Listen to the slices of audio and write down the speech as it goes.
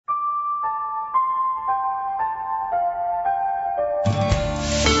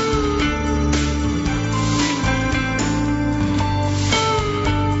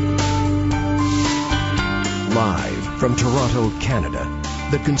From Toronto, Canada,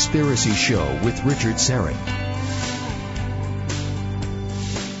 The Conspiracy Show with Richard Syrett.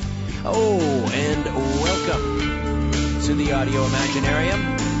 Oh, and welcome to the Audio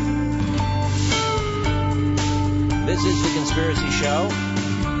Imaginarium. This is The Conspiracy Show.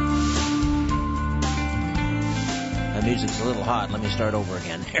 The music's a little hot. Let me start over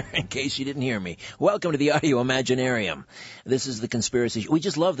again there in case you didn't hear me. Welcome to the Audio Imaginarium. This is The Conspiracy Show. We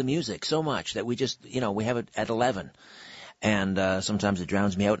just love the music so much that we just, we have it at 11. And sometimes it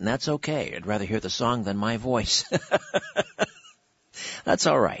drowns me out, and that's okay. I'd rather hear the song than my voice. That's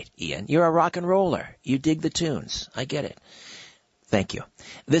all right, Ian. You're a rock and roller. You dig the tunes. I get it. Thank you.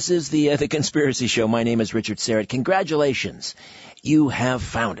 This is the Conspiracy Show. My name is Richard Syrett. Congratulations. You have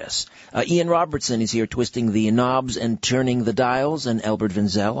found us. Ian Robertson is here twisting the knobs and turning the dials, and Albert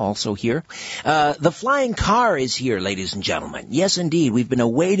Vinzel also here. The flying car is here, ladies and gentlemen. Yes, indeed. We've been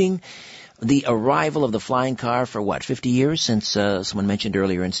awaiting the arrival of the flying car for, 50 years since someone mentioned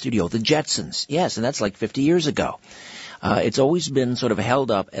earlier in studio. The Jetsons. Yes, and that's like 50 years ago. It's always been sort of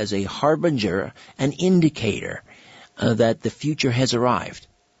held up as a harbinger, an indicator that the future has arrived.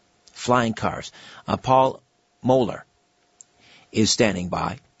 Flying cars. Paul Moller is standing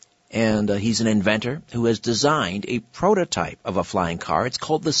by, and he's an inventor who has designed a prototype of a flying car. It's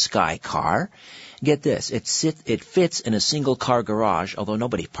called the Skycar. Get this, it fits in a single-car garage, although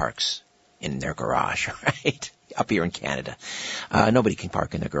nobody parks in their garage, right? Up here in Canada. Nobody can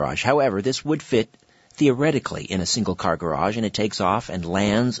park in their garage. However, this would fit theoretically in a single-car garage, and it takes off and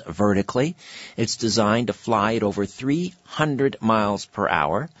lands vertically. It's designed to fly at over 300 miles per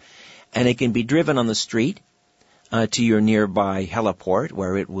hour, and it can be driven on the street to your nearby heliport,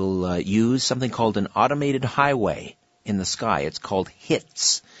 where it will use something called an automated highway in the sky. It's called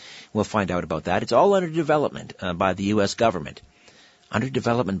HITS. We'll find out about that. It's all under development by the U.S. government. Under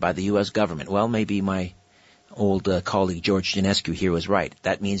development by the U.S. government. Well, maybe my old colleague George Ginescu here was right.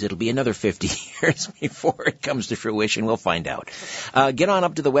 That means it'll be another 50 years before it comes to fruition. We'll find out. Get on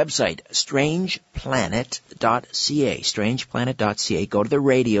up to the website, strangeplanet.ca. Strangeplanet.ca. Go to the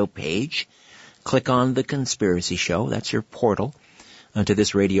radio page. Click on The Conspiracy Show. That's your portal to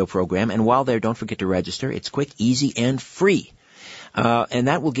this radio program. And while there, don't forget to register. It's quick, easy, and free. And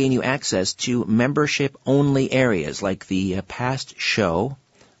that will gain you access to membership-only areas like the past show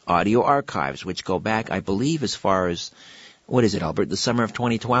audio archives, which go back, I believe, as far as, what is it, Albert, the summer of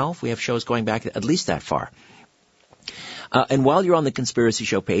 2012? We have shows going back at least that far. And while you're on the Conspiracy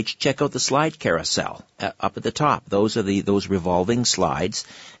Show page, check out the slide carousel up at the top. Those are those revolving slides.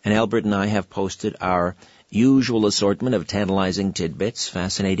 And Albert and I have posted our usual assortment of tantalizing tidbits,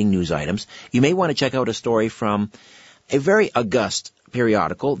 fascinating news items. You may want to check out a story from a very august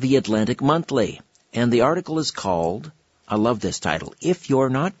periodical, The Atlantic Monthly. And the article is called, I love this title, If You're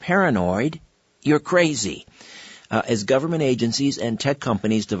Not Paranoid, You're Crazy. As government agencies and tech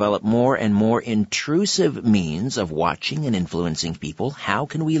companies develop more and more intrusive means of watching and influencing people, how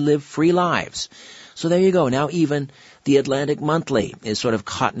can we live free lives? So there you go. Now even The Atlantic Monthly is sort of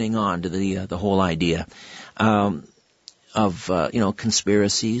cottoning on to the whole idea of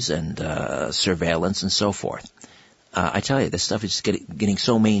conspiracies and surveillance and so forth. I tell you, this stuff is getting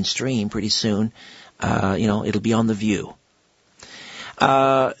so mainstream pretty soon, it'll be on The View.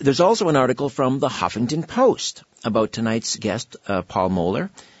 There's also an article from the Huffington Post about tonight's guest, Paul Moller,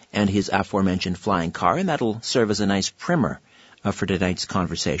 and his aforementioned flying car, and that'll serve as a nice primer for tonight's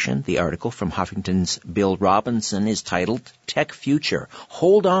conversation. The article from Huffington's Bill Robinson is titled, Tech Future.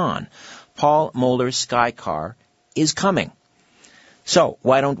 Hold on. Paul Moller's Skycar is coming. So,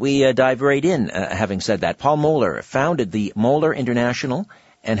 why don't we dive right in, having said that. Paul Moller founded the Moller International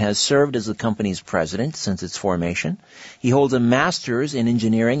and has served as the company's president since its formation. He holds a master's in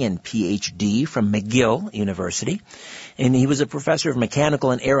engineering and Ph.D. from McGill University, and he was a professor of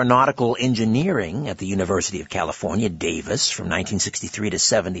mechanical and aeronautical engineering at the University of California, Davis, from 1963 to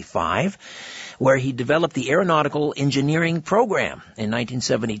 75, where he developed the aeronautical engineering program. In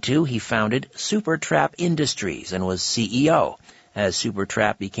 1972, he founded Supertrap Industries and was CEO, as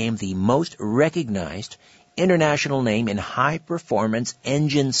Supertrap became the most recognized international name in high-performance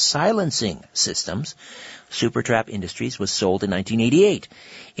engine silencing systems. Supertrap Industries was sold in 1988.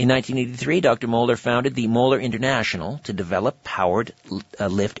 In 1983, Dr. Moller founded the Moller International to develop powered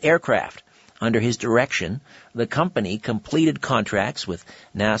lift aircraft. Under his direction, the company completed contracts with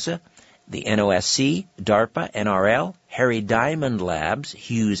NASA, the NOSC, DARPA, NRL, Harry Diamond Labs,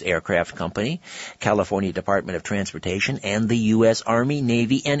 Hughes Aircraft Company, California Department of Transportation, and the U.S. Army,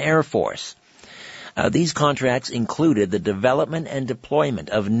 Navy, and Air Force. These contracts included the development and deployment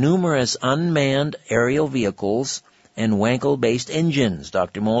of numerous unmanned aerial vehicles and Wankel-based engines.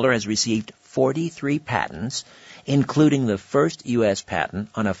 Dr. Moller has received 43 patents including the first U.S. patent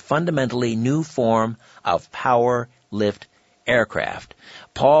on a fundamentally new form of power lift aircraft.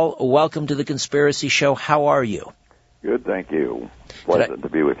 Paul, welcome to the Conspiracy Show. How are you? Good, thank you. Pleasant to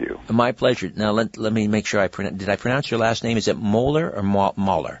be with you. My pleasure. Now, let me make sure did I pronounce your last name? Is it Moller or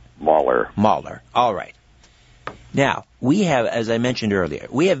Moller? Moller. Moller. All right. Now, we have, as I mentioned earlier,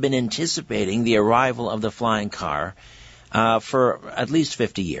 we have been anticipating the arrival of the flying car for at least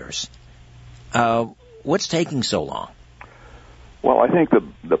 50 years. What's taking so long? Well, I think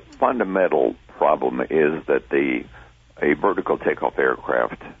the fundamental problem is that a vertical takeoff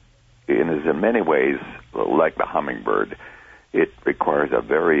aircraft is in many ways like the hummingbird. It requires a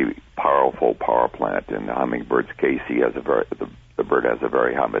very powerful power plant. In the hummingbird's case, the bird has a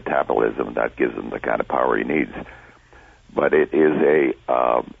very high metabolism that gives him the kind of power he needs. But it is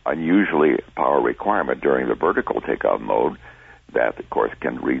a unusually power requirement during the vertical takeoff mode that, of course,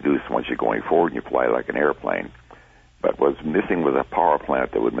 can reduce once you're going forward and you fly like an airplane. But what's missing was a power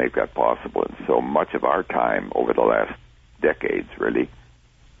plant that would make that possible. And so much of our time over the last decades, really,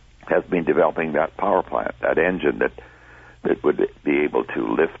 has been developing that power plant, that engine that would be able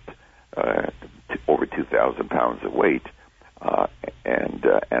to lift over 2,000 pounds of weight, and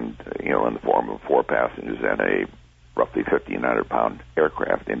in the form of 4 passengers and a roughly 1,500-pound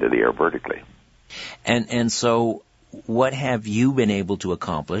aircraft into the air vertically. And so, what have you been able to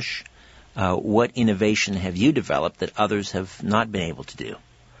accomplish? What innovation have you developed that others have not been able to do?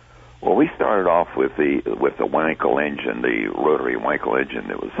 Well, we started off with the Wankel engine, the rotary Wankel engine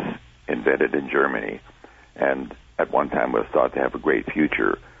that was invented in Germany, and at one time was thought to have a great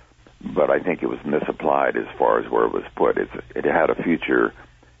future, but I think it was misapplied as far as where it was put. It had a future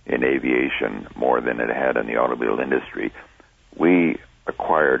in aviation more than it had in the automobile industry. We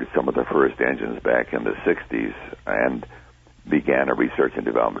acquired some of the first engines back in the 60s and began a research and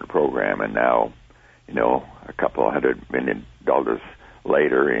development program, and now, a couple of $100 million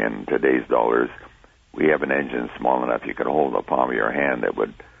later, in today's dollars, we have an engine small enough you could hold in the palm of your hand that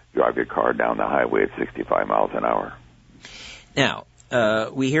would drive your car down the highway at 65 miles an hour. Now,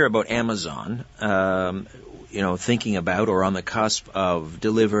 we hear about Amazon, thinking about or on the cusp of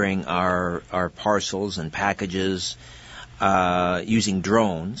delivering our parcels and packages using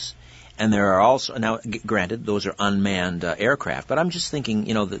drones. And there are also, now granted, those are unmanned aircraft, but I'm just thinking,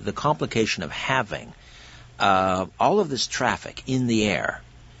 the complication of having all of this traffic in the air,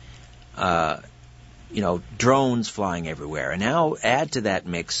 drones flying everywhere, and now add to that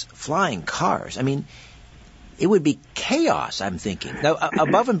mix flying cars. I mean, it would be chaos, I'm thinking. Now,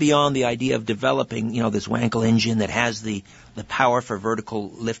 above and beyond the idea of developing, this Wankel engine that has the power for vertical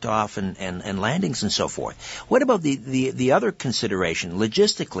liftoff and landings and so forth. What about the other consideration,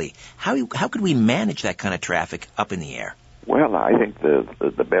 logistically? How could we manage that kind of traffic up in the air? Well, I think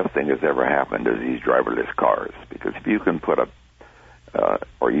the best thing that's ever happened is these driverless cars, because if you can put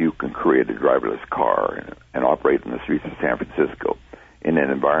you can create a driverless car and operate in the streets of San Francisco in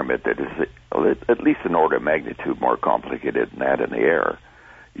an environment that is at least an order of magnitude more complicated than that in the air,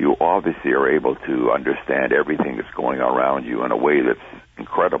 you obviously are able to understand everything that's going on around you in a way that's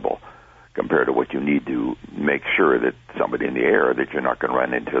incredible compared to what you need to make sure that somebody in the air, that you're not going to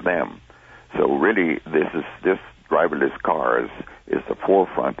run into them. So really, this driverless car is the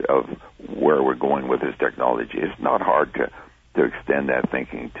forefront of where we're going with this technology. It's not hard to extend that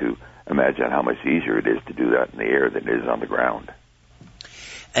thinking to imagine how much easier it is to do that in the air than it is on the ground.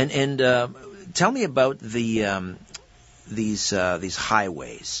 And tell me about these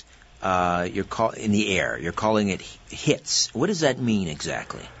highways. In the air. You're calling it hits. What does that mean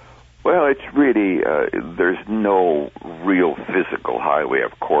exactly? Well, it's really there's no real physical highway.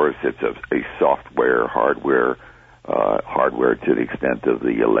 Of course, it's a software, hardware to the extent of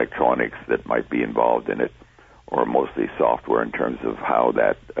the electronics that might be involved in it, or mostly software in terms of how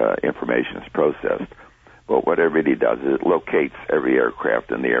that information is processed. But what it really does is it locates every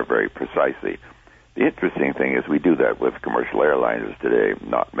aircraft in the air very precisely. The interesting thing is we do that with commercial airliners today.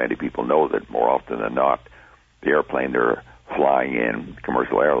 Not many people know that more often than not, the airplane they're flying in,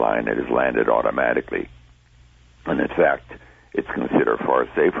 commercial airline, it is landed automatically. And in fact, it's considered far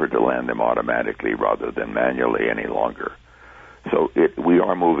safer to land them automatically rather than manually any longer. So we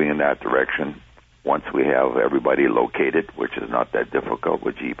are moving in that direction. Once we have everybody located, which is not that difficult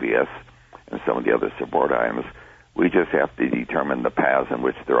with GPS and some of the other support items, we just have to determine the paths in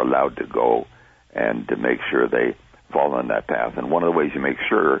which they're allowed to go and to make sure they fall on that path. And one of the ways you make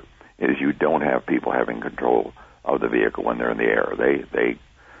sure is you don't have people having control of the vehicle when they're in the air. They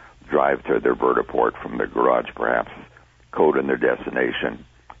drive to their vertiport from their garage, perhaps, code in their destination,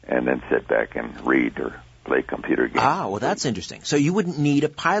 and then sit back and read or play computer games. Ah, well, that's interesting. So you wouldn't need a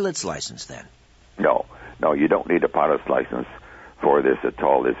pilot's license then? No. No, you don't need a pilot's license for this at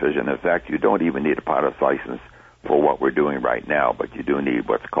all. This vision. In fact, you don't even need a pilot's license for what we're doing right now, but you do need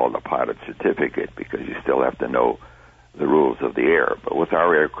what's called a pilot certificate because you still have to know the rules of the air. But with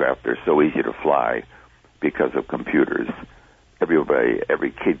our aircraft, they're so easy to fly because of computers.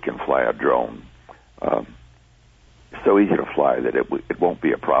 Every kid can fly a drone. So easy to fly that it won't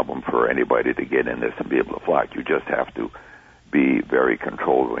be a problem for anybody to get in this and be able to fly it. You just have to be very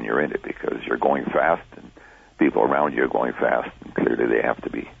controlled when you're in it because you're going fast and people around you are going fast, and clearly they have to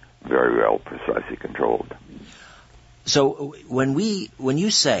be very well precisely controlled. So when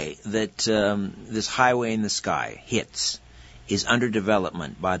you say that this highway in the sky, HITS, is under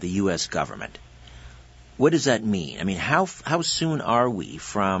development by the U.S. government, what does that mean? I mean, how soon are we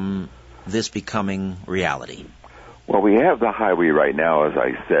from this becoming reality? Well, we have the highway right now, as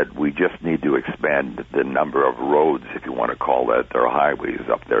I said. We just need to expand the number of roads, if you want to call that. There are highways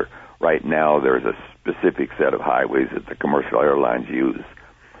up there. Right now, there's a specific set of highways that the commercial airlines use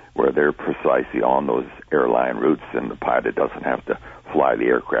where they're precisely on those airline routes, and the pilot doesn't have to fly the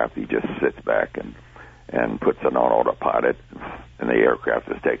aircraft. He just sits back and puts it on autopilot, and the aircraft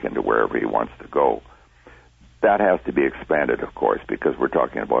is taken to wherever he wants to go. That has to be expanded, of course, because we're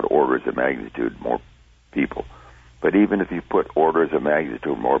talking about orders of magnitude more people. But even if you put orders of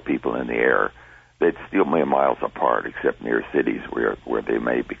magnitude more people in the air, they'd still be miles apart, except near cities where they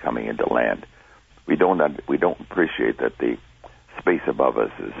may be coming into land. We don't appreciate that the space above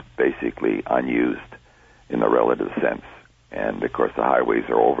us is basically unused in the relative sense, and of course the highways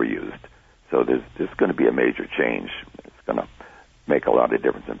are overused. So there's going to be a major change. It's going to make a lot of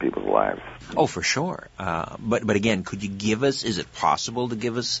difference in people's lives. Oh, for sure. But again, could you give us? Is it possible to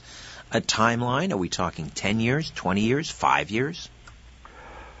give us a timeline? Are we talking 10 years, 20 years, 5 years?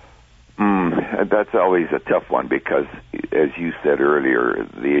 That's always a tough one because, as you said earlier,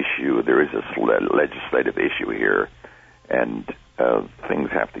 there is a legislative issue here, and things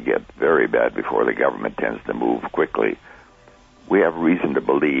have to get very bad before the government tends to move quickly. We have reason to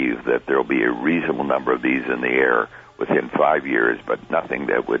believe that there will be a reasonable number of these in the air within 5 years, but nothing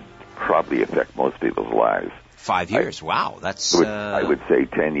that would probably affect most people's lives. 5 years? Wow, that's... I would say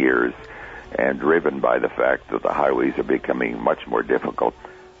 10 years, and driven by the fact that the highways are becoming much more difficult.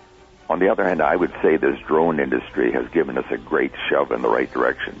 On the other hand, I would say this drone industry has given us a great shove in the right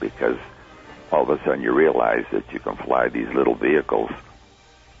direction because all of a sudden you realize that you can fly these little vehicles,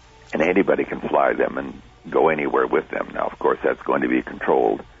 and anybody can fly them and go anywhere with them. Now, of course, that's going to be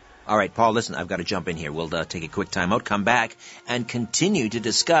controlled. All right, Paul, listen, I've got to jump in here. We'll take a quick time out, come back, and continue to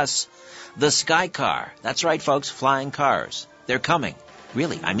discuss the Skycar. That's right, folks, flying cars. They're coming.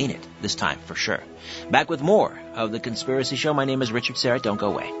 Really, I mean it, this time, for sure. Back with more of The Conspiracy Show. My name is Richard Serra. Don't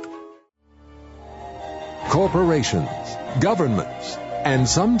go away. Corporations, governments, and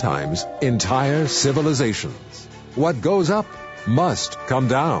sometimes entire civilizations. What goes up must come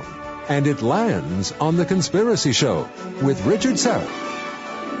down. And it lands on The Conspiracy Show with Richard Serra.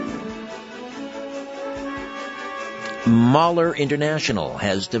 Moller International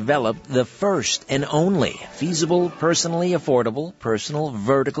has developed the first and only feasible, personally affordable, personal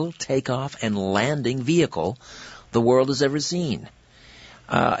vertical takeoff and landing vehicle the world has ever seen.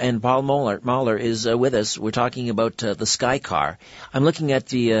 And Paul Moller is with us. We're talking about the Skycar. I'm looking at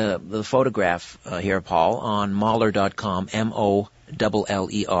the photograph here, Paul, on Moller.com, Moller,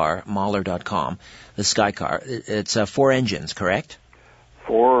 Moller.com, the Skycar. It's 4 engines, correct?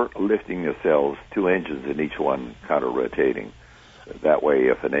 4 lifting nacelles, 2 engines in each one counter-rotating. That way,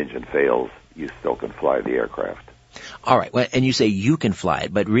 if an engine fails, you still can fly the aircraft. All right, well, and you say you can fly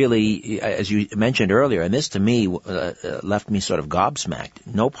it, but really, as you mentioned earlier, and this to me left me sort of gobsmacked,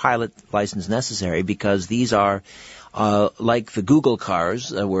 no pilot license necessary because these are, like the Google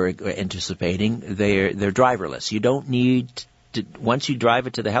cars we're anticipating, they're driverless. You don't need to, once you drive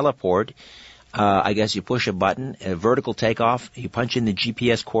it to the heliport, I guess you push a button, a vertical takeoff, you punch in the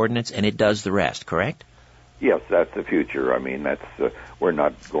GPS coordinates, and it does the rest, correct? Yes, that's the future. I mean, we're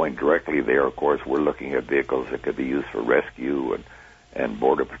not going directly there, of course. We're looking at vehicles that could be used for rescue and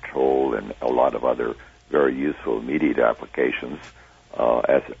border patrol and a lot of other very useful immediate applications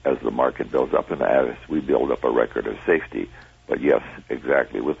as the market builds up and as we build up a record of safety. But yes,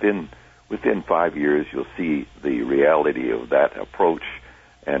 exactly. Within 5 years, you'll see the reality of that approach,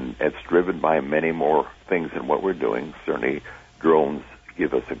 and it's driven by many more things than what we're doing. Certainly, drones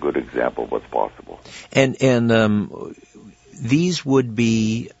give us a good example of what's possible. And these would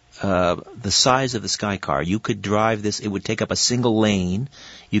be the size of the Skycar. You could drive this. It would take up a single lane.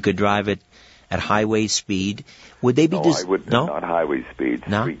 You could drive it at highway speed. Would they be? Not highway speed.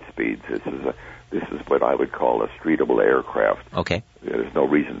 No? Street speeds. This is what I would call a streetable aircraft. Okay. There's no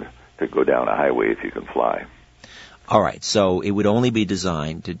reason to go down a highway if you can fly. All right, so it would only be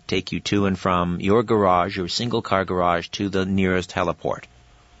designed to take you to and from your garage, your single-car garage, to the nearest heliport.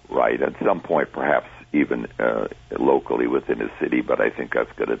 Right. At some point, perhaps even locally within the city, but I think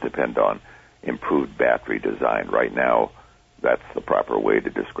that's going to depend on improved battery design. Right now, that's the proper way to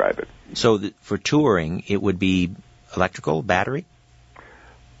describe it. So for touring, it would be electrical, battery?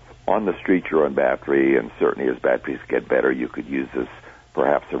 On the street, you're on battery, and certainly as batteries get better, you could use this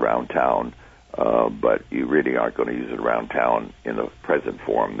perhaps around town, but you really aren't going to use it around town in the present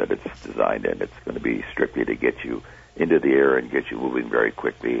form that it's designed in. It's going to be strictly to get you into the air and get you moving very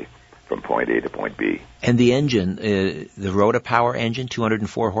quickly from point A to point B. And the engine, the Rotapower engine,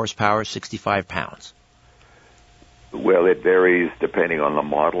 204 horsepower, 65 pounds. Well, it varies depending on the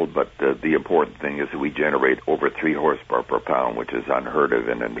model, but the important thing is that we generate over 3 horsepower per pound, which is unheard of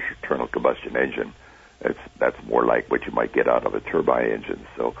in an internal combustion engine. That's more like what you might get out of a turbine engine.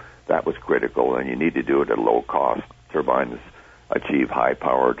 So that was critical, and you need to do it at low cost. Turbines achieve high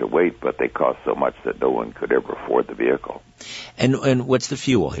power to weight, but they cost so much that no one could ever afford the vehicle. And what's the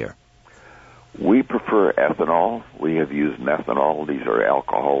fuel here? We prefer ethanol. We have used methanol. These are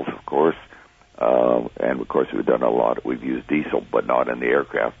alcohols, of course. And, of course, we've done a lot. We've used diesel, but not in the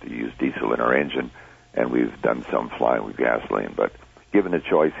aircraft. We use diesel in our engine, and we've done some flying with gasoline. But given a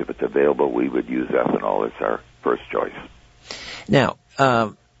choice, if it's available, we would use ethanol as our first choice. Now,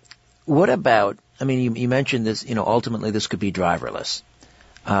 what about, I mean, you mentioned this, ultimately this could be driverless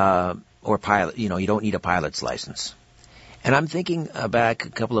or pilot. You don't need a pilot's license. And I'm thinking back a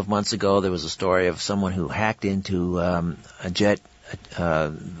couple of months ago, there was a story of someone who hacked into a jet,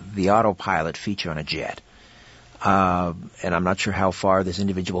 the autopilot feature on a jet. And I'm not sure how far this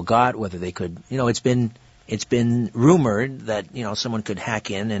individual got, whether they could, it's been rumored that, someone could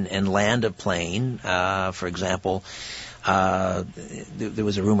hack in and land a plane. For example, there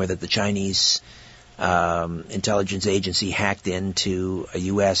was a rumor that the Chinese intelligence agency hacked into a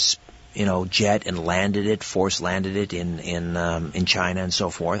U.S. jet and force landed it in China and so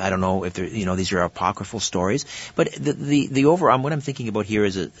forth. I don't know if these are apocryphal stories, but the overall, what I'm thinking about here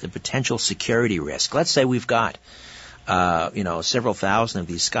is a potential security risk. Let's say we've got, several thousand of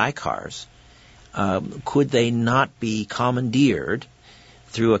these Skycars. Could they not be commandeered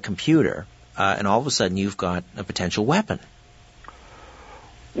through a computer, and all of a sudden you've got a potential weapon?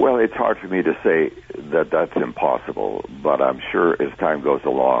 Well, it's hard for me to say that that's impossible, but I'm sure as time goes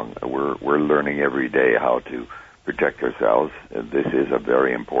along, we're learning every day how to protect ourselves. This is a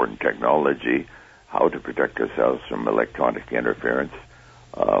very important technology, how to protect ourselves from electronic interference.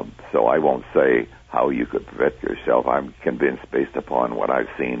 So I won't say how you could protect yourself. I'm convinced, based upon what I've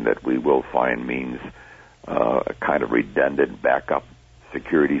seen, that we will find means, kind of redundant backup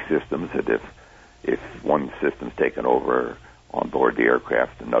security systems, that if one system's taken over on board the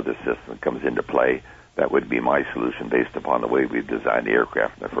aircraft, another system comes into play. That would be my solution based upon the way we've designed the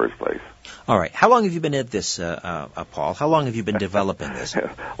aircraft in the first place. All right. How long have you been at this, Paul? How long have you been developing this?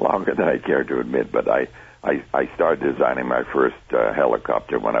 Longer than I care to admit, but I started designing my first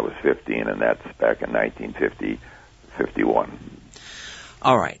helicopter when I was 15, and that's back in 1951.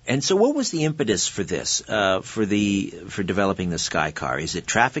 All right. And so what was the impetus for this, for developing the Skycar? Is it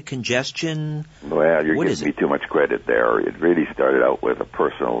traffic congestion? Well, you're giving me too much credit there. It really started out with a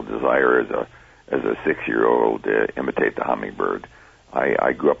personal desire as a 6-year-old to imitate the hummingbird.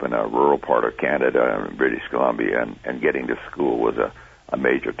 I grew up in a rural part of Canada, in British Columbia, and getting to school was a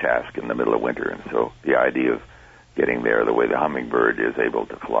major task in the middle of winter. And so the idea of getting there the way the hummingbird is able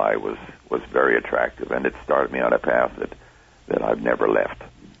to fly was very attractive, and it started me on a path that I've never left.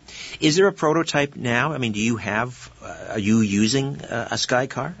 Is there a prototype now? I mean, are you using a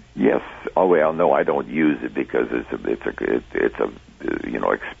Skycar? Yes. Oh well, no, I don't use it because it's a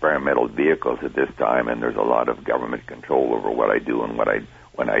experimental vehicles at this time, and there's a lot of government control over what I do and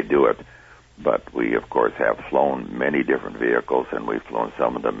when I do it. But we, of course, have flown many different vehicles, and we've flown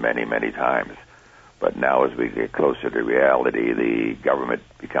some of them many, many times. But now, as we get closer to reality, the government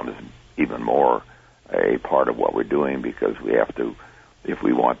becomes even more a part of what we're doing, because we have to, if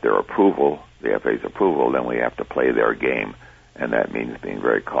we want their approval, the FAA's approval, then we have to play their game, and that means being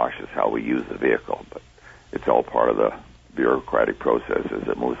very cautious how we use the vehicle. But it's all part of the bureaucratic process as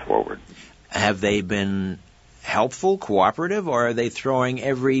it moves forward. Have they been helpful, cooperative, or are they throwing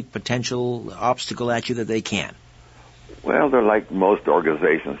every potential obstacle at you that they can? Well, they're like most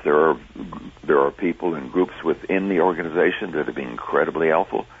organizations. There are people and groups within the organization that have been incredibly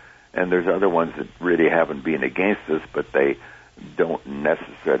helpful. And there's other ones that really haven't been against us, but they don't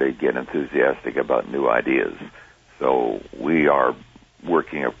necessarily get enthusiastic about new ideas. So we are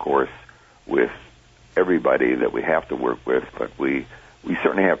working, of course, with everybody that we have to work with, but we we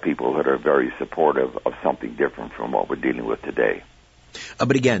certainly have people that are very supportive of something different from what we're dealing with today.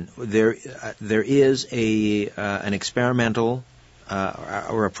 But again, there is an experimental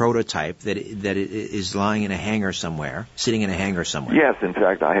or a prototype that is lying in a hangar somewhere, sitting in a hangar somewhere. Yes, in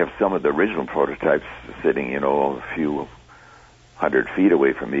fact, I have some of the original prototypes sitting, a few 100 feet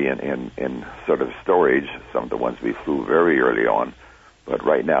away from me in sort of storage. Some of the ones we flew very early on, but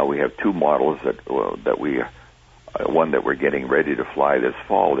right now we have two models that we. One that we're getting ready to fly this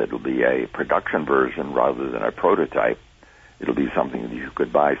fall. It'll be a production version rather than a prototype. It'll be something that you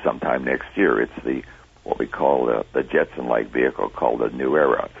could buy sometime next year. It's what we call the Jetson-like vehicle called the New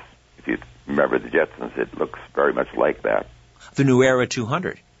Era. If you remember the Jetsons, it looks very much like that. The New Era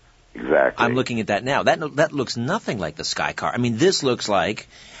 200. Exactly. I'm looking at that now. That looks nothing like the Skycar. I mean, this looks like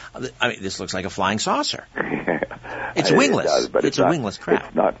a flying saucer. It's wingless. It's a wingless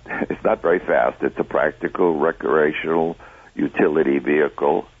craft. It's not very fast. It's a practical, recreational, utility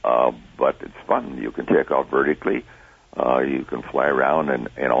vehicle, but it's fun. You can take off vertically. You can fly around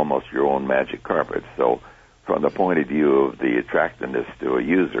in almost your own magic carpet. So from the point of view of the attractiveness to a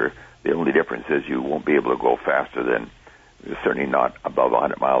user, the only difference is you won't be able to go faster than, certainly not above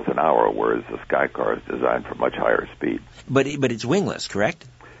 100 miles an hour, whereas the Skycar is designed for much higher speed. But it's wingless, correct?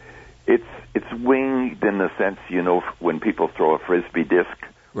 It's winged in the sense, when people throw a Frisbee disc,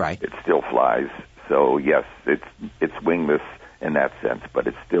 right, it still flies. So yes, it's wingless in that sense, but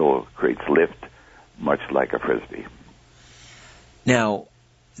it still creates lift, much like a Frisbee. Now,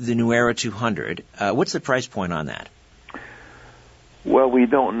 the New Era 200, what's the price point on that? Well, we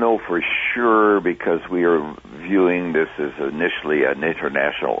don't know for sure because we are viewing this as initially an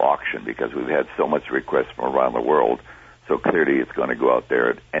international auction because we've had so much requests from around the world. So clearly it's going to go out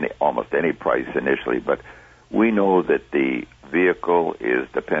there at almost any price initially. But we know that the vehicle is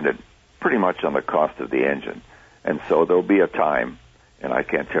dependent pretty much on the cost of the engine. And so there'll be a time, and I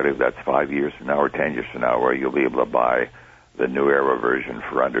can't tell you if that's 5 years from now or 10 years from now, where you'll be able to buy the New Era version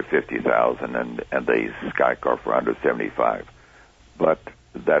for under $50,000 and the Skycar for under $75,000. But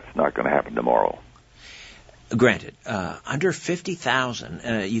that's not going to happen tomorrow. Granted, under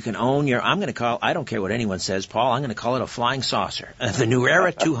 $50,000, you can own your. I don't care what anyone says, Paul. I'm going to call it a flying saucer. The New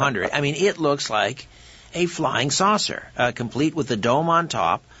Era 200. I mean, it looks like a flying saucer, complete with the dome on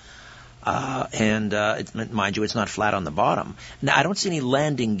top, and mind you, it's not flat on the bottom. Now, I don't see any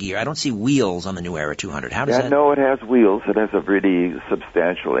landing gear. I don't see wheels on the New Era 200. How does that? No, it has wheels. It has a really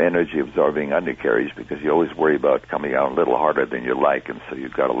substantial energy-absorbing undercarriage because you always worry about coming out a little harder than you like, and so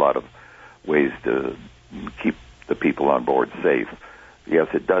you've got a lot of ways to keep the people on board safe. Yes,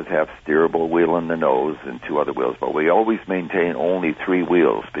 it does have steerable wheel in the nose and two other wheels, but we always maintain only three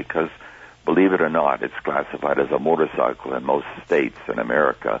wheels because, believe it or not, it's classified as a motorcycle in most states in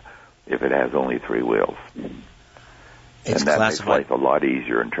America if it has only three wheels. And that makes life a lot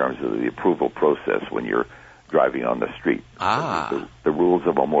easier in terms of the approval process when you're driving on the street. The rules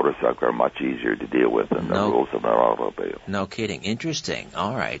of a motorcycle are much easier to deal with than the rules of an automobile. No kidding. Interesting.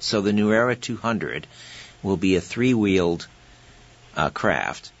 All right. So the New Era 200 will be a three-wheeled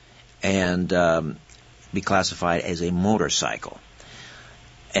craft and be classified as a motorcycle.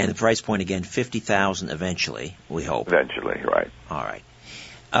 And the price point, again, $50,000 eventually, we hope. Eventually, right. All right.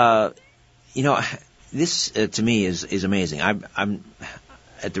 This to me is amazing. I'm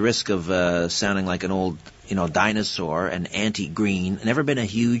at the risk of sounding like an old, dinosaur, an anti-green. Never been a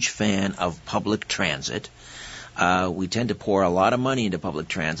huge fan of public transit. We tend to pour a lot of money into public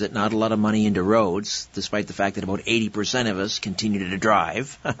transit, not a lot of money into roads, despite the fact that about 80% of us continue to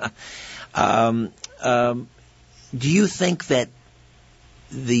drive. Do you think that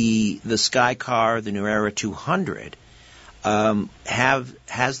the Skycar, the New Era 200,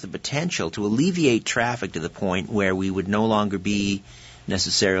 has the potential to alleviate traffic to the point where we would no longer be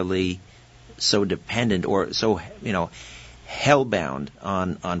necessarily so dependent or so, hellbound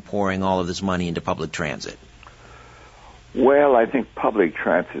on pouring all of this money into public transit? Well, I think public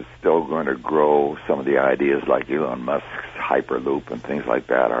transit is still going to grow. Some of the ideas like Elon Musk's Hyperloop and things like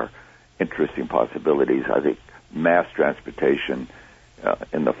that are interesting possibilities. I think mass transportation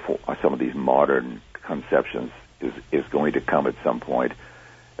in some of these modern conceptions is going to come at some point.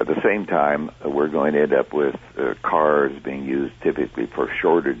 At the same time, we're going to end up with cars being used typically for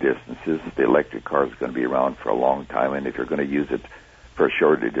shorter distances. The electric car is going to be around for a long time, and if you're going to use it for a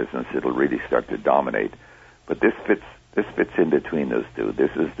shorter distance, it'll really start to dominate. But this fits in between those two.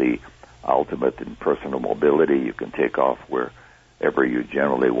 This is the ultimate in personal mobility. You can take off wherever you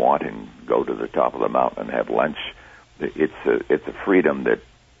generally want and go to the top of the mountain and have lunch. It's a freedom that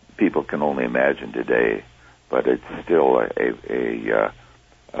people can only imagine today, but it's still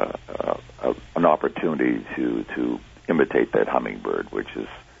an opportunity to imitate that hummingbird, which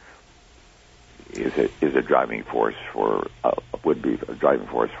is a driving force would be a driving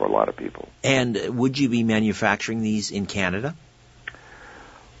force for a lot of people. And would you be manufacturing these in Canada?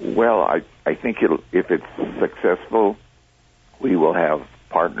 Well, I think if it's successful, we will have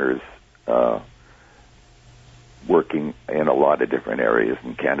partners working in a lot of different areas,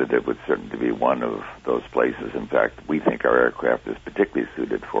 and Canada would certainly be one of those places. In fact, we think our aircraft is particularly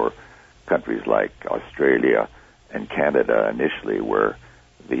suited for countries like Australia and Canada initially, where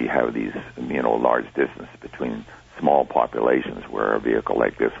they have these, large distances between small populations, where a vehicle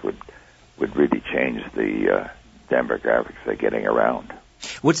like this would really change the demographics of getting around.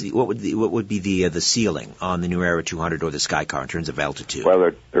 What would be the ceiling on the New Era 200 or the Skycar in terms of altitude?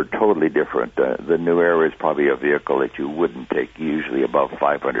 Well, they're totally different. The New Era is probably a vehicle that you wouldn't take usually above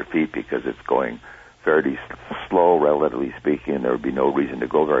 500 feet because it's going fairly slow, relatively speaking. There would be no reason to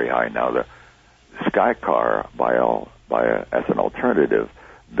go very high. Now, the Skycar, as an alternative,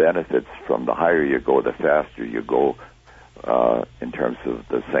 benefits from the higher you go, the faster you go in terms of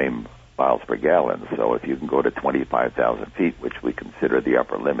the same miles per gallon. So if you can go to 25,000 feet, which we consider the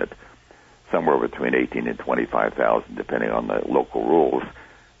upper limit, somewhere between 18 and 25,000, depending on the local rules,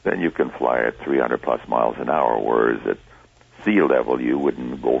 then you can fly at 300 plus miles an hour, whereas at sea level you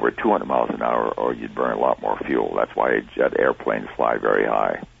wouldn't go over 200 miles an hour or you'd burn a lot more fuel. That's why jet airplanes fly very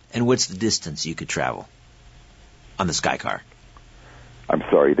high. And what's the distance you could travel on the Skycar? I'm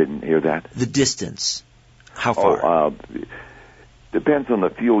sorry, you didn't hear that? The distance. How far? Depends on the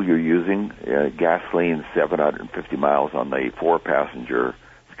fuel you're using. Gasoline, 750 miles on the 4-passenger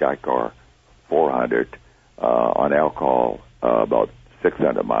Skycar, 400. On alcohol, about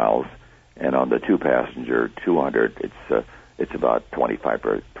 600 miles. And on the 2-passenger, 200, it's about 25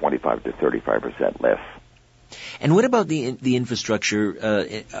 to 35% less. And what about the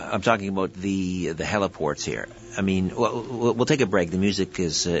infrastructure? I'm talking about the heliports here. I mean, we'll take a break. The music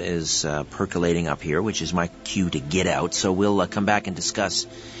is percolating up here, which is my cue to get out. So we'll come back and discuss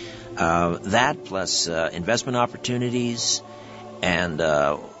that, plus investment opportunities, and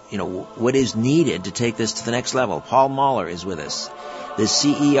what is needed to take this to the next level. Paul Moller is with us, the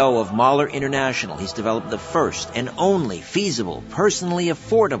CEO of Moller International. He's developed the first and only feasible, personally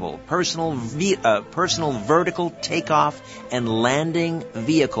affordable, personal vertical takeoff and landing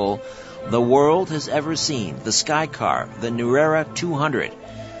vehicle the world has ever seen. The Skycar, the New Era 200.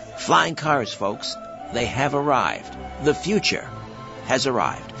 Flying cars, folks. They have arrived. The future has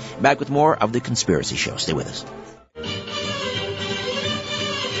arrived. Back with more of The Conspiracy Show. Stay with us.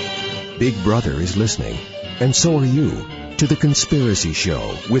 Big Brother is listening, and so are you, to The Conspiracy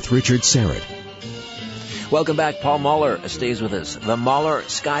Show with Richard Serrett. Welcome back. Paul Moller stays with us. The Moller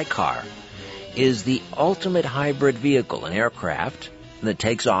Skycar is the ultimate hybrid vehicle, an aircraft that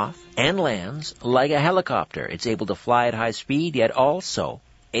takes off and lands like a helicopter. It's able to fly at high speed, yet also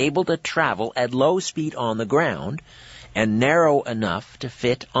able to travel at low speed on the ground and narrow enough to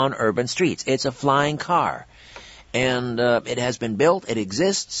fit on urban streets. It's a flying car. And it has been built, it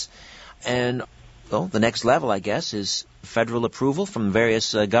exists, and the next level, I guess, is federal approval from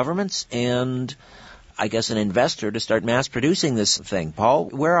various governments and, I guess, an investor to start mass producing this thing. Paul,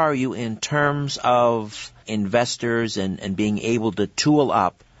 where are you in terms of investors and being able to tool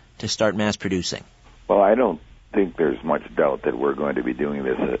up to start mass producing? Well, I don't think there's much doubt that we're going to be doing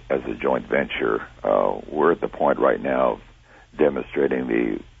this as a joint venture. We're at the point right now of demonstrating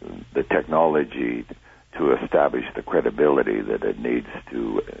the technology to establish the credibility that it needs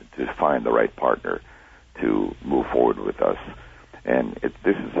to find the right partner to move forward with us. And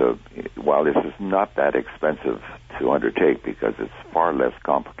while this is not that expensive to undertake because it's far less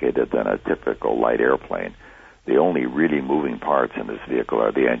complicated than a typical light airplane, the only really moving parts in this vehicle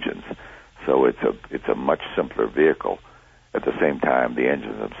are the engines. So it's a much simpler vehicle. At the same time, the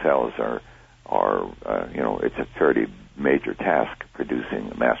engines themselves are it's a fairly major task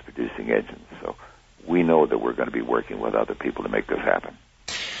mass producing engines. So we know that we're going to be working with other people to make this happen.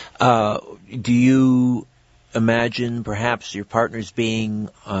 Do you imagine perhaps your partners being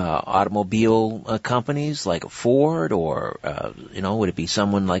automobile companies like Ford, or would it be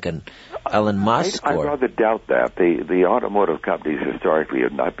someone like an Elon Musk? I'd rather doubt that. The automotive companies historically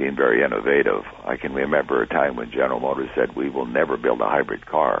have not been very innovative. I can remember a time when General Motors said, "We will never build a hybrid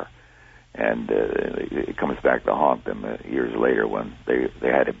car," and it comes back to haunt them years later when they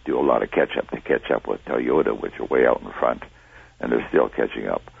had to do a lot of catch up with Toyota, which are way out in front, and they're still catching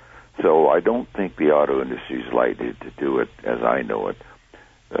up. So I don't think the auto industry is likely to do it as I know it,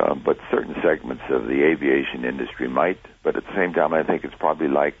 but certain segments of the aviation industry might. But at the same time, I think it's probably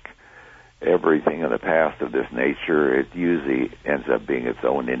like everything in the past of this nature. It usually ends up being its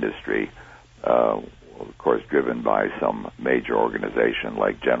own industry. of course, driven by some major organization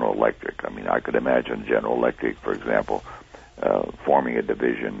like General Electric. I mean, I could imagine General Electric, for example, forming a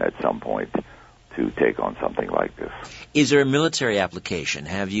division at some point to take on something like this. Is there a military application?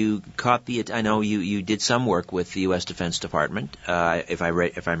 Have you caught I know you did some work with the U.S. Defense Department, if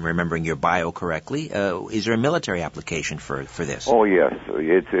I'm remembering your bio correctly. Is there a military application for this? Oh yes,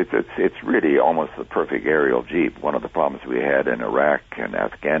 it's really almost the perfect aerial jeep. One of the problems we had in Iraq and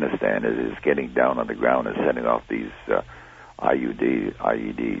Afghanistan is getting down on the ground and setting off these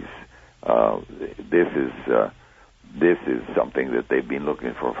IEDs. This is something that they've been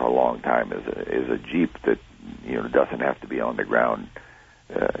looking for a long time. Is a jeep that doesn't have to be on the ground,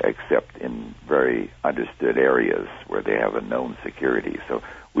 except in very understood areas where they have a known security. So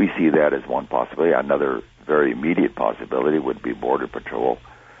we see that as one possibility. Another very immediate possibility would be Border Patrol.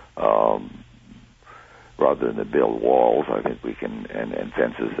 Rather than build walls, I think we can and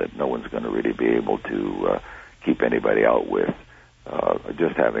fences that no one's going to really be able to keep anybody out with.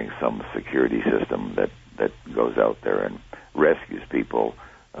 Just having some security system that goes out there and rescues people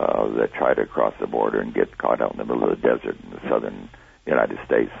that try to cross the border and get caught out in the middle of the desert in the southern United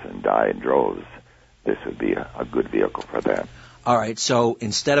States and die in droves. This would be a good vehicle for that. All right, so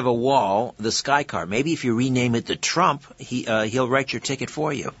instead of a wall, the Skycar. Maybe if you rename it the Trump, he'll write your ticket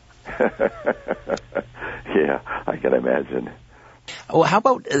for you. Yeah, I can imagine. Well, how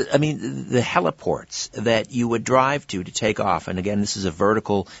about, the heliports that you would drive to take off? And again, this is a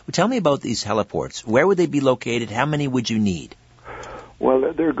vertical. Well, tell me about these heliports. Where would they be located? How many would you need?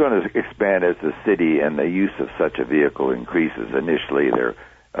 Well, they're going to expand as the city and the use of such a vehicle increases. Initially,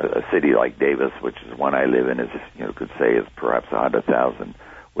 a city like Davis, which is one I live in, could say is perhaps 100,000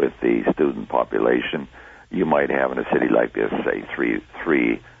 with the student population. You might have in a city like this, say, three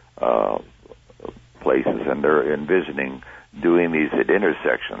places, and they're envisioning doing these at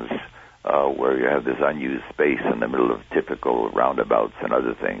intersections where you have this unused space in the middle of typical roundabouts and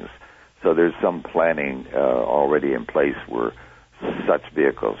other things. So there's some planning already in place where such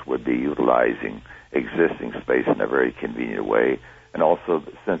vehicles would be utilizing existing space in a very convenient way. And also,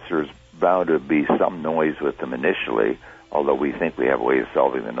 since there's bound to be some noise with them initially, although we think we have a way of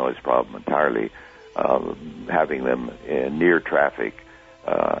solving the noise problem entirely, having them near traffic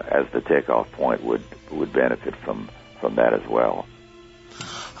as the takeoff point would benefit from that as well.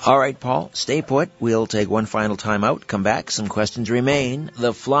 All right, Paul, stay put. We'll take one final time out, come back. Some questions remain.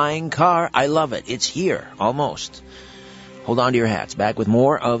 The flying car, I love it. It's here, almost. Hold on to your hats. Back with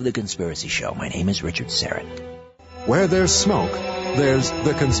more of The Conspiracy Show. My name is Richard Syrett. Where there's smoke, there's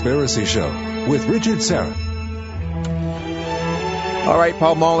The Conspiracy Show with Richard Syrett. All right,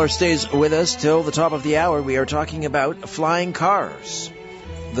 Paul Moller stays with us till the top of the hour. We are talking about flying cars.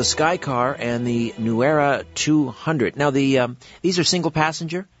 The Skycar and the Nuera 200. Now, these are single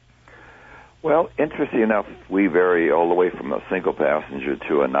passenger? Well, interesting enough, we vary all the way from a single passenger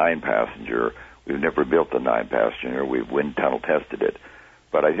to a 9-passenger. We've never built a 9-passenger. We've wind tunnel tested it.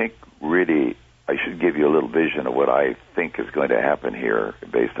 But I think really I should give you a little vision of what I think is going to happen here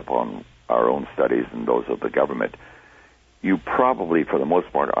based upon our own studies and those of the government. You probably, for the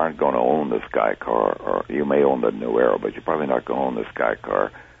most part, aren't going to own the Skycar, or you may own the Nuera, but you're probably not going to own the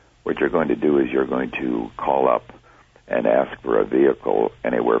Skycar. What you're going to do is you're going to call up and ask for a vehicle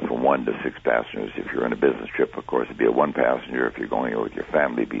anywhere from 1 to 6 passengers. If you're on a business trip, of course, it'd be a 1-passenger. If you're going with your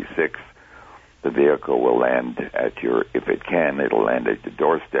family, it'd be 6. The vehicle will land if it can, it'll land at your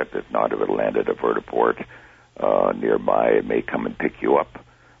doorstep. If not, it'll land at a Vertiport nearby. It may come and pick you up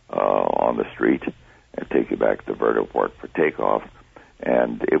on the street and take you back to the Vertiport for takeoff,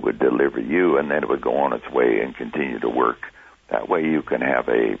 and it would deliver you, and then it would go on its way and continue to work. That way you can have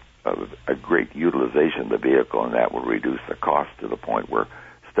a great utilization of the vehicle, and that will reduce the cost to the point where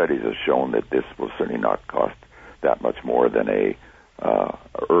studies have shown that this will certainly not cost that much more than a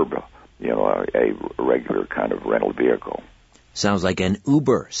regular kind of rental vehicle. Sounds like an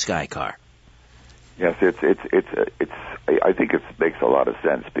Uber Skycar. Yes, I think it makes a lot of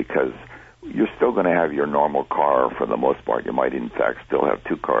sense because you're still going to have your normal car for the most part. You might, in fact, still have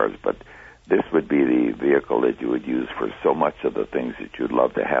 2 cars, but this would be the vehicle that you would use for so much of the things that you'd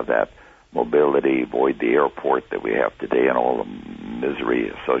love to have, that mobility, avoid the airport that we have today and all the misery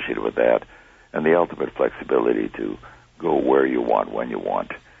associated with that, and the ultimate flexibility to go where you want, when you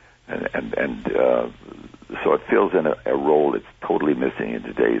want. So it fills in a role that's totally missing in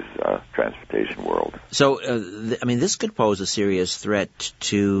today's transportation world. So, this could pose a serious threat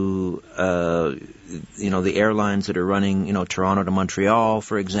to, the airlines that are running, Toronto to Montreal,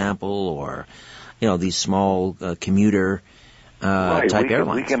 for example, or, these small commuter type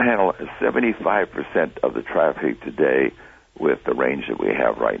airlines. We can handle 75% of the traffic today with the range that we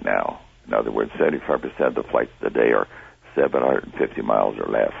have right now. In other words, 75% of the flights today are 750 miles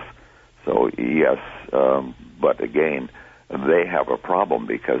or less. So yes, but again, they have a problem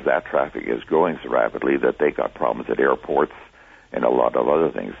because that traffic is growing so rapidly that they got problems at airports and a lot of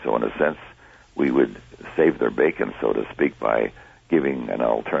other things. So in a sense, we would save their bacon, so to speak, by giving an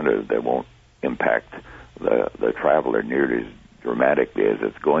alternative that won't impact the traveler nearly as dramatically as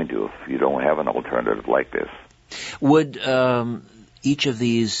it's going to if you don't have an alternative like this. Would each of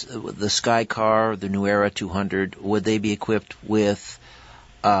these, the Skycar, the New Era 200, would they be equipped with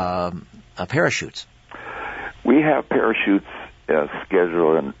parachutes? We have parachutes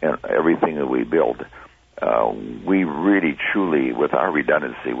scheduled in everything that we build. We really, truly, with our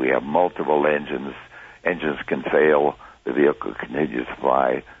redundancy, we have multiple engines. Engines can fail. The vehicle continues to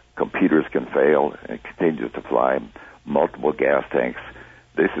fly. Computers can fail and continues to fly. Multiple gas tanks.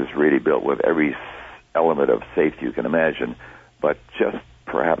 This is really built with every element of safety you can imagine, but just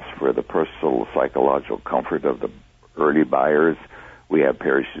perhaps for the personal psychological comfort of the early buyers, we have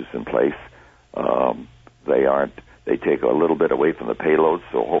parachutes in place. They take a little bit away from the payload,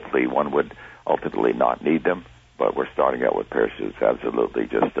 so hopefully one would ultimately not need them, but we're starting out with parachutes absolutely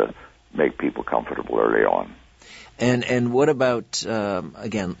just to make people comfortable early on. And what about,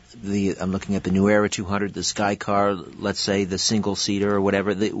 again, I'm looking at the New Era 200, the Skycar, let's say the single-seater or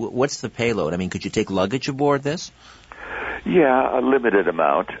whatever. What's the payload? I mean, could you take luggage aboard this? Yeah, a limited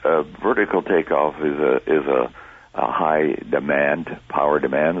amount. Vertical takeoff is a high demand, power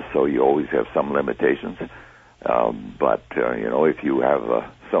demand, so you always have some limitations. But if you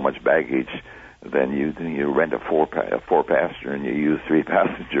have so much baggage, then you rent a four passenger and you use 3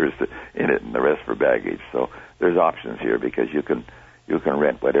 passengers in it and the rest for baggage. So there's options here because you can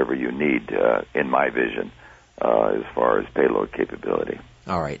rent whatever you need, in my vision, as far as payload capability.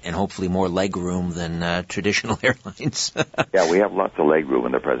 All right, and hopefully more leg room than traditional airlines. Yeah, we have lots of leg room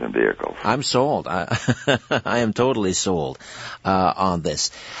in the present vehicles. I'm sold. I am totally sold on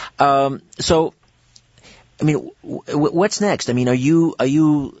this. So, I mean, what's next? I mean, are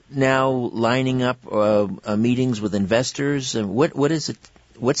you now lining up meetings with investors? And what is it?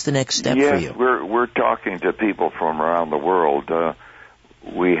 What's the next step for you? Yes, we're talking to people from around the world.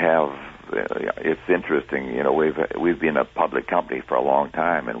 We have. It's interesting. We've been a public company for a long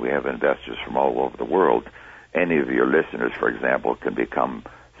time, and we have investors from all over the world. Any of your listeners, for example, can become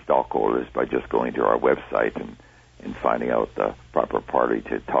stockholders by just going to our website and finding out the proper party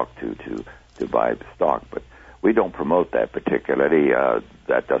to talk to buy stock. But we don't promote that particularly.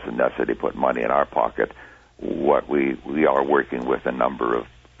 That doesn't necessarily put money in our pocket. What we are working with a number of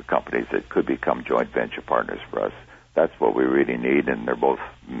companies that could become joint venture partners for us. That's what we really need, and they're both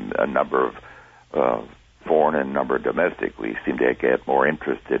a number of foreign and a number of domestic. We seem to get more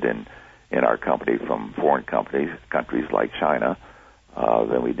interested in our company from foreign countries like China,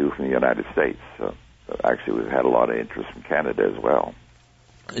 than we do from the United States. Actually, we've had a lot of interest from Canada as well.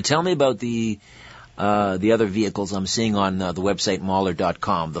 Tell me about the other vehicles I'm seeing on the website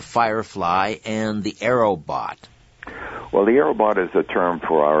Moller.com, the Firefly and the Aerobot. Well, the Aerobot is a term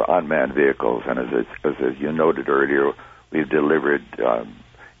for our unmanned vehicles, and as you noted earlier, we've delivered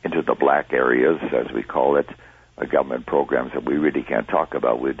into the black areas, as we call it, government programs that we really can't talk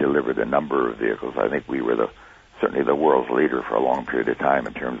about. We've delivered a number of vehicles. I think we were certainly the world's leader for a long period of time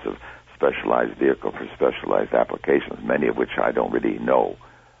in terms of specialized vehicle for specialized applications, many of which I don't really know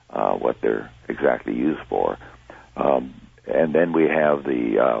what they're exactly used for. And then we have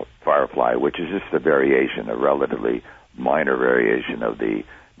the Firefly, which is just a variation, a relatively minor variation of the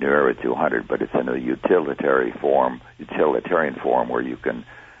New Era 200, but it's in a utilitarian form where you can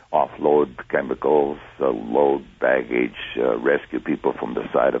offload chemicals, load baggage, rescue people from the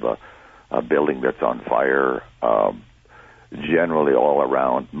side of a building that's on fire, generally all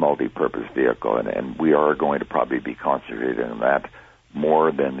around multi-purpose vehicle. And we are going to probably be concentrating on that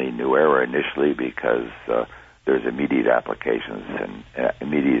more than the New Era initially because there's immediate applications and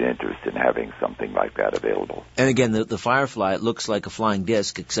immediate interest in having something like that available. And again, the Firefly, it looks like a flying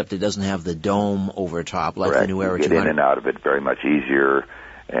disc, except it doesn't have the dome over top like Correct. The New Era 200. You get in and out of it very much easier,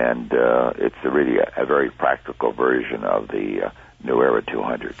 and it's really a very practical version of the New Era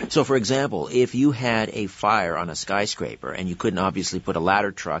 200. So, for example, if you had a fire on a skyscraper and you couldn't obviously put a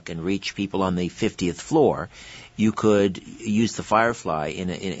ladder truck and reach people on the 50th floor, you could use the Firefly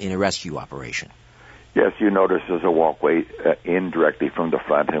in a rescue operation. Yes, you notice there's a walkway in directly from the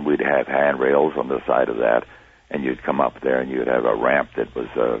front, and we'd have handrails on the side of that, and you'd come up there and you'd have a ramp that was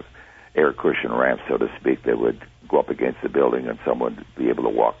a air cushion ramp, so to speak, that would go up against the building, and someone would be able to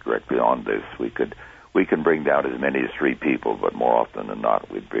walk directly on this. We can bring down as many as 3 people, but more often than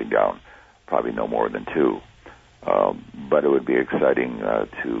not, we'd bring down probably no more than 2. But it would be exciting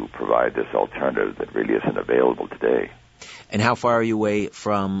to provide this alternative that really isn't available today. And how far are you away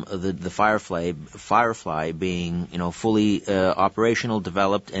from the Firefly being, fully operational,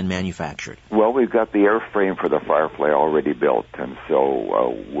 developed, and manufactured? Well, we've got the airframe for the Firefly already built, and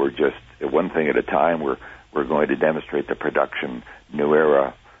so we're just one thing at a time. We're going to demonstrate the production New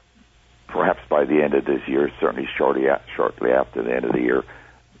Era, perhaps by the end of this year, certainly shortly after the end of the year.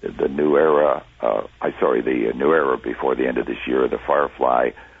 The New Era, the New Era before the end of this year, the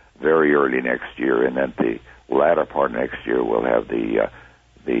Firefly very early next year, and then the latter part next year we'll have the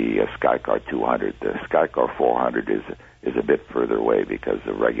Skycar 200. The Skycar 400 is a bit further away because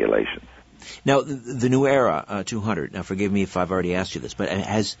of regulations. Now, the New Era 200. Now, forgive me if I've already asked you this, but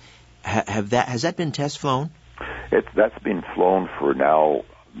has that been test flown? That's been flown for now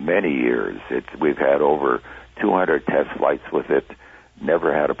many years. We've had over 200 test flights with it.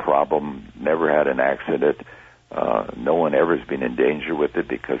 Never had a problem. Never had an accident. No one ever has been in danger with it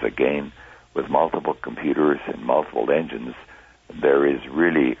because, again, with multiple computers and multiple engines, there is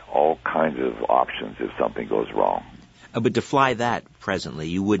really all kinds of options if something goes wrong. But to fly that presently,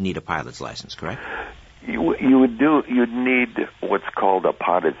 you would need a pilot's license, correct? You'd need what's called a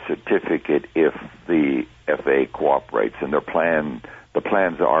pilot certificate if the FAA cooperates, and the plans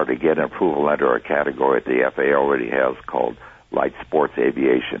are to get approval under a category that the FAA already has called light sports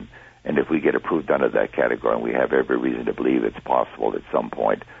aviation. And if we get approved under that category, and we have every reason to believe it's possible at some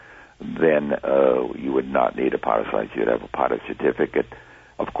point, then you would not need a pilot's license. You'd have a pilot certificate.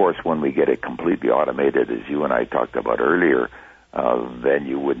 Of course, when we get it completely automated, as you and I talked about earlier, then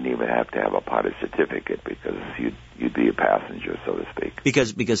you wouldn't even have to have a pilot certificate because you'd be a passenger, so to speak.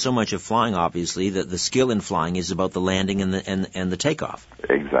 Because so much of flying, obviously, the skill in flying is about the landing and the takeoff.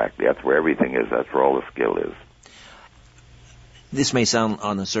 Exactly. That's where everything is. That's where all the skill is. This may sound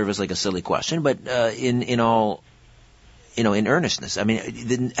on the surface like a silly question, but in all, in earnestness, I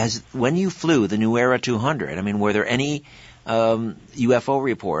mean, when you flew the New Era 200, I mean, were there any UFO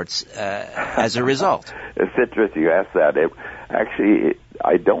reports as a result? It's interesting you asked that.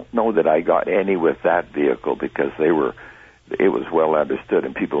 I don't know that I got any with that vehicle because it was well understood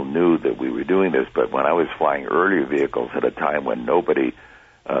and people knew that we were doing this. But when I was flying earlier vehicles at a time when nobody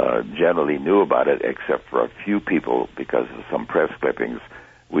generally knew about it except for a few people because of some press clippings,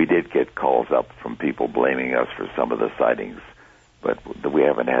 we did get calls up from people blaming us for some of the sightings. But we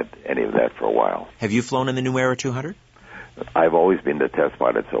haven't had any of that for a while. Have you flown in the New Era 200? I've always been the test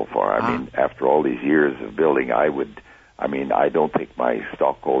pilot so far. I mean, after all these years of building, I don't think my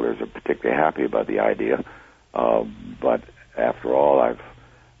stockholders are particularly happy about the idea. But after all,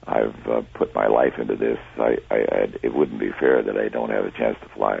 I've put my life into this. It wouldn't be fair that I don't have a chance to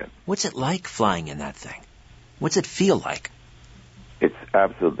fly it. What's it like flying in that thing? What's it feel like? It's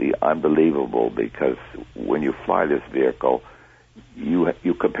absolutely unbelievable because when you fly this vehicle,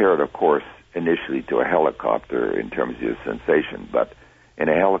 you compare it, of course, initially to a helicopter in terms of your sensation, but in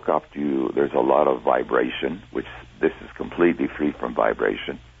a helicopter there's a lot of vibration, which this is completely free from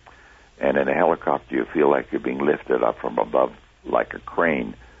vibration, and in a helicopter you feel like you're being lifted up from above like a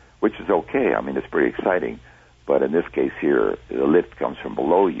crane, which is okay. I mean, it's pretty exciting, but in this case here, the lift comes from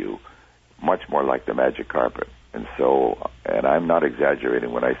below you, much more like the magic carpet. And I'm not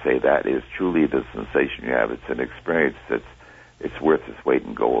exaggerating when I say that is truly the sensation you have. It's an experience it's worth its weight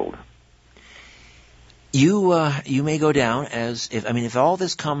in gold. You may go down as if all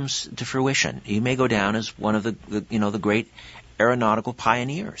this comes to fruition, you may go down as one of the great aeronautical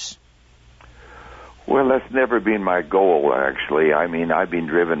pioneers. Well, that's never been my goal, actually. I mean, I've been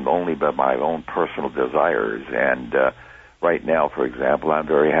driven only by my own personal desires, and right now, for example, I'm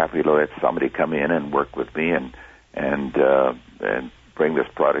very happy to let somebody come in and work with me and bring this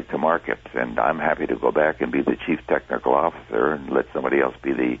product to market. And I'm happy to go back and be the chief technical officer and let somebody else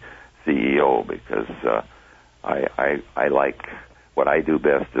be the CEO because I like what I do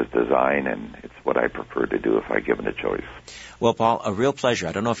best is design, and it's what I prefer to do if I given a choice. Well, Paul, a real pleasure.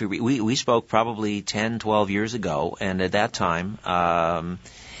 I don't know if we spoke probably 10, 12 years ago, and at that time,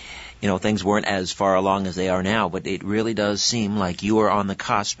 things weren't as far along as they are now, but it really does seem like you are on the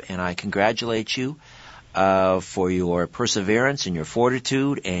cusp, and I congratulate you for your perseverance and your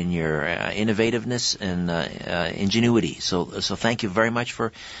fortitude and your innovativeness and ingenuity. So thank you very much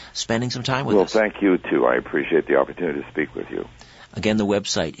for spending some time with us. Well, thank you, too. I appreciate the opportunity to speak with you. Again, the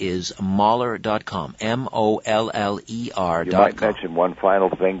website is Moller.com, MOLLER.com. You might mention one final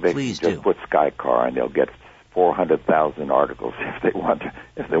thing. They Please just put Skycar, and they'll get 400,000 articles if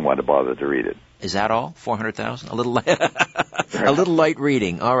they want to bother to read it. Is that all? 400,000? A little light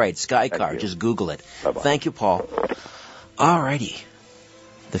reading. All right, Skycar. Just Google it. Bye-bye. Thank you, Paul. All righty.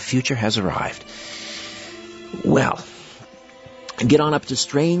 The future has arrived. Well, get on up to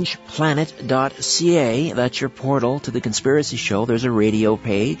strangeplanet.ca. That's your portal to the Conspiracy Show. There's a radio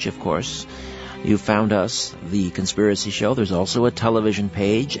page, of course. You found us, the Conspiracy Show. There's also a television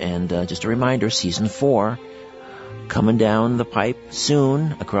page. And just a reminder, Season 4 coming down the pipe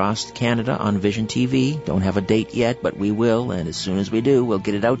soon across Canada on Vision TV. Don't have a date yet, but we will. And as soon as we do, we'll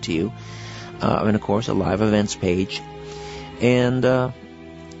get it out to you. And, of course, a live events page. And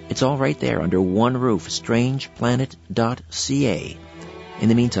it's all right there under one roof, strangeplanet.ca. In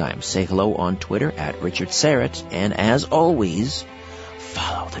the meantime, say hello on Twitter at Richard Serrett. And as always,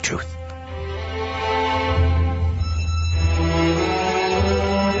 follow the truth.